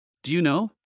Do you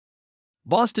know?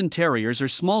 Boston Terriers are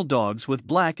small dogs with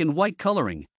black and white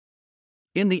coloring.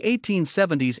 In the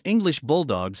 1870s, English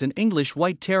Bulldogs and English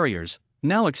White Terriers,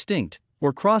 now extinct,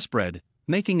 were crossbred,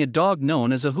 making a dog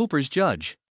known as a Hooper's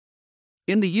Judge.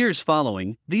 In the years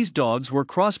following, these dogs were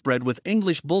crossbred with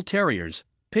English Bull Terriers,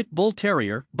 Pit Bull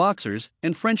Terrier, Boxers,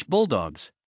 and French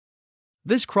Bulldogs.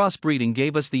 This crossbreeding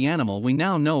gave us the animal we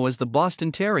now know as the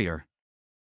Boston Terrier.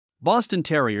 Boston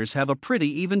Terriers have a pretty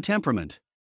even temperament.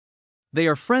 They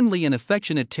are friendly and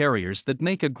affectionate terriers that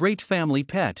make a great family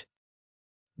pet.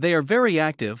 They are very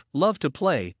active, love to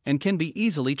play, and can be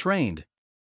easily trained.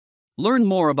 Learn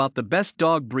more about the best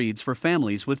dog breeds for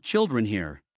families with children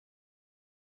here.